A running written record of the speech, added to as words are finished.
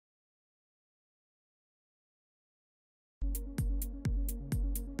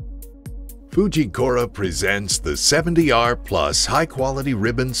Fujikura presents the 70R Plus high-quality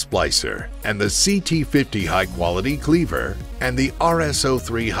ribbon splicer and the CT50 high-quality cleaver and the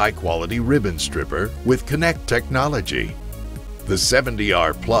RS03 high-quality ribbon stripper with Connect technology. The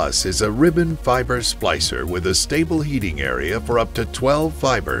 70R Plus is a ribbon fiber splicer with a stable heating area for up to 12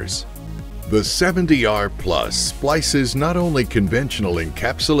 fibers. The 70R Plus splices not only conventional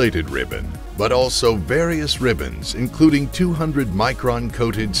encapsulated ribbon, but also various ribbons, including 200-micron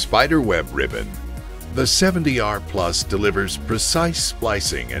coated spiderweb ribbon. The 70R Plus delivers precise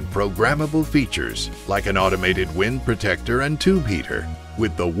splicing and programmable features like an automated wind protector and tube heater,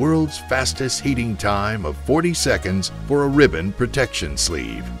 with the world's fastest heating time of 40 seconds for a ribbon protection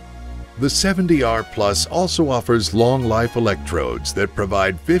sleeve. The 70R Plus also offers long-life electrodes that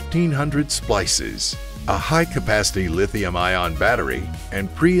provide 1,500 splices, a high-capacity lithium-ion battery,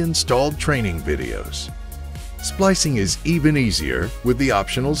 and pre-installed training videos. Splicing is even easier with the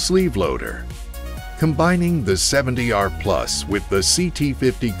optional sleeve loader. Combining the 70R Plus with the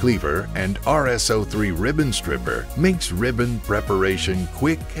CT50 cleaver and RS03 ribbon stripper makes ribbon preparation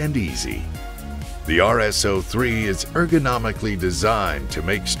quick and easy. The RS03 is ergonomically designed to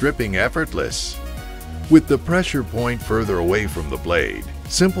make stripping effortless. With the pressure point further away from the blade,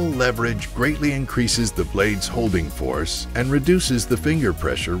 simple leverage greatly increases the blade's holding force and reduces the finger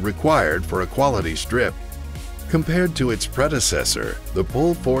pressure required for a quality strip. Compared to its predecessor, the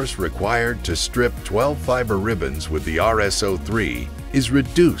pull force required to strip 12 fiber ribbons with the RS03 is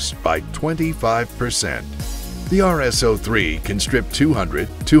reduced by 25%. The RS03 can strip 200,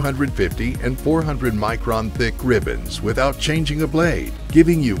 250, and 400 micron thick ribbons without changing a blade,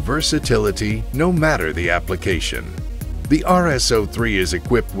 giving you versatility no matter the application. The RS03 is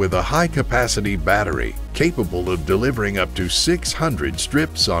equipped with a high-capacity battery capable of delivering up to 600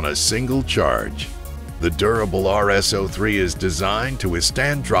 strips on a single charge. The durable RS03 is designed to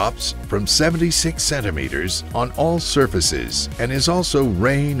withstand drops from 76 centimeters on all surfaces and is also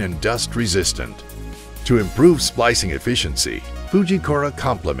rain and dust resistant. To improve splicing efficiency, Fujikura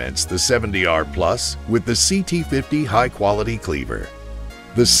complements the 70R Plus with the CT50 high-quality cleaver.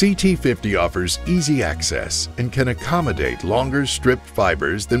 The CT50 offers easy access and can accommodate longer stripped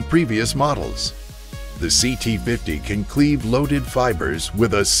fibers than previous models. The CT50 can cleave loaded fibers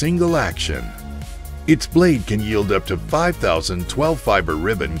with a single action. Its blade can yield up to 5,000 12-fiber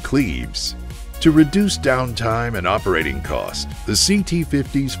ribbon cleaves. To reduce downtime and operating cost, the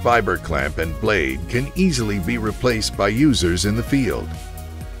CT50's fiber clamp and blade can easily be replaced by users in the field.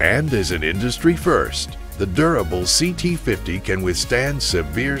 And as an industry first, the durable CT50 can withstand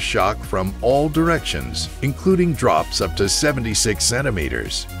severe shock from all directions, including drops up to 76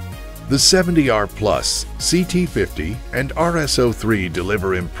 centimeters. The 70R Plus, CT50, and RS03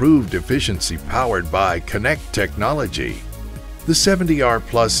 deliver improved efficiency powered by Connect technology. The 70R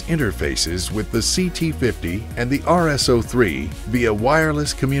Plus interfaces with the CT50 and the RS03 via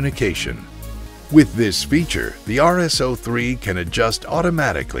wireless communication. With this feature, the RS03 can adjust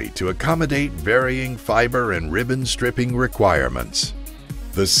automatically to accommodate varying fiber and ribbon stripping requirements.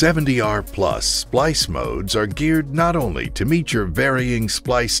 The 70R Plus splice modes are geared not only to meet your varying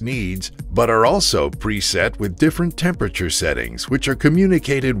splice needs, but are also preset with different temperature settings which are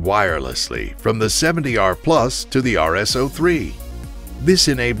communicated wirelessly from the 70R Plus to the RS03. This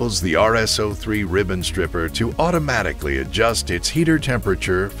enables the RS03 ribbon stripper to automatically adjust its heater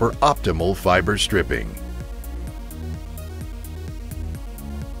temperature for optimal fiber stripping.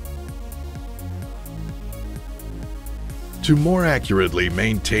 To more accurately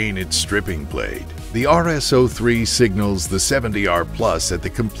maintain its stripping blade, the RS03 signals the 70R Plus at the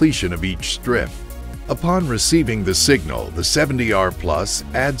completion of each strip. Upon receiving the signal, the 70R Plus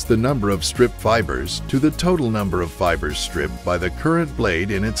adds the number of strip fibers to the total number of fibers stripped by the current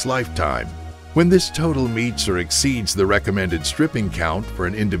blade in its lifetime. When this total meets or exceeds the recommended stripping count for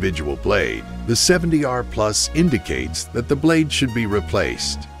an individual blade, the 70R Plus indicates that the blade should be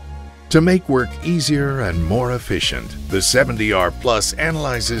replaced. To make work easier and more efficient, the 70R Plus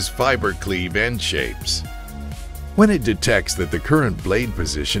analyzes fiber cleave end shapes. When it detects that the current blade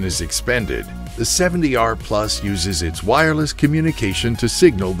position is expended, the 70R Plus uses its wireless communication to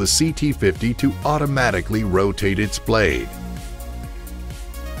signal the CT50 to automatically rotate its blade.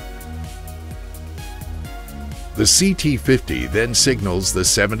 The CT50 then signals the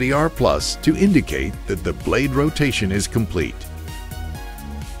 70R Plus to indicate that the blade rotation is complete.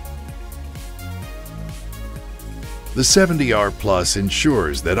 The 70R Plus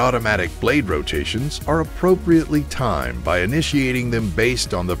ensures that automatic blade rotations are appropriately timed by initiating them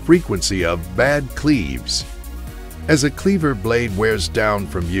based on the frequency of bad cleaves. As a cleaver blade wears down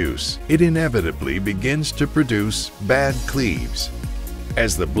from use, it inevitably begins to produce bad cleaves.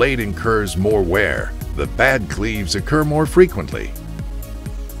 As the blade incurs more wear, the bad cleaves occur more frequently.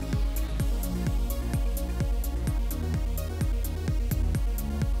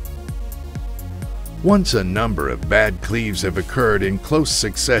 Once a number of bad cleaves have occurred in close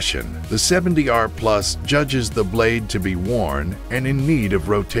succession, the 70R Plus judges the blade to be worn and in need of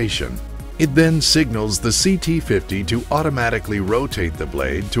rotation. It then signals the CT50 to automatically rotate the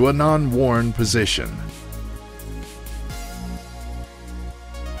blade to a non-worn position.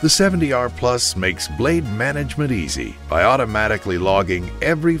 The 70R Plus makes blade management easy by automatically logging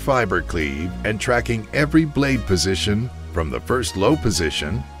every fiber cleave and tracking every blade position from the first low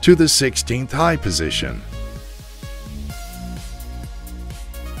position to the 16th high position.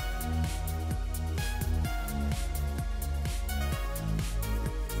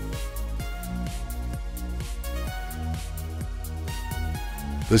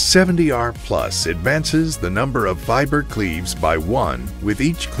 The 70R Plus advances the number of fiber cleaves by 1 with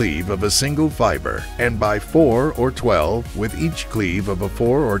each cleave of a single fiber, and by 4 or 12 with each cleave of a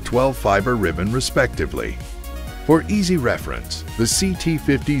 4 or 12 fiber ribbon respectively. For easy reference, the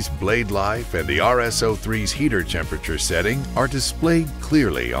CT50's blade life and the RS03's heater temperature setting are displayed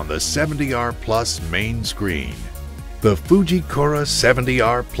clearly on the 70R Plus main screen. The Fujikura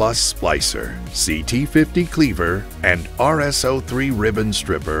 70R Plus Splicer, CT50 cleaver, and RS03 ribbon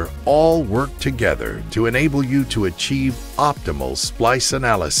stripper all work together to enable you to achieve optimal splice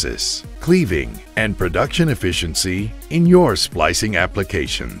analysis, cleaving, and production efficiency in your splicing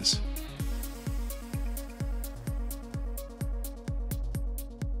applications.